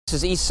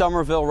This is East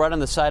Somerville, right on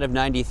the side of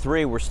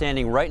 93. We're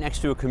standing right next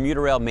to a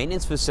commuter rail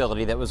maintenance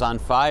facility that was on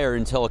fire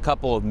until a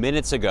couple of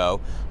minutes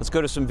ago. Let's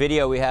go to some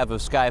video we have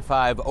of Sky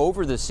 5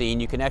 over the scene.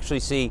 You can actually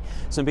see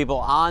some people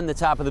on the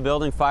top of the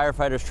building,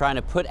 firefighters trying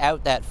to put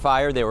out that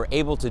fire. They were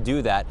able to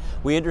do that.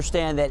 We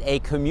understand that a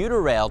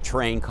commuter rail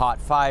train caught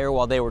fire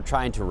while they were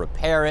trying to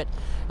repair it,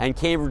 and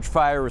Cambridge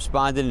Fire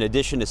responded. In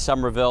addition to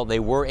Somerville, they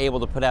were able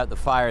to put out the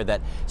fire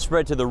that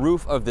spread to the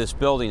roof of this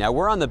building. Now,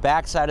 we're on the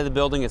back side of the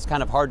building. It's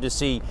kind of hard to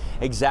see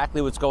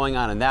exactly what's going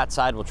on that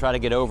side. We'll try to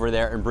get over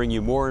there and bring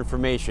you more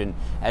information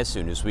as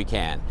soon as we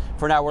can.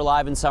 For now, we're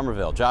live in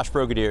Somerville. Josh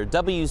Brigadier,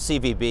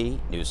 WCVB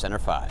News Center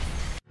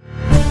 5.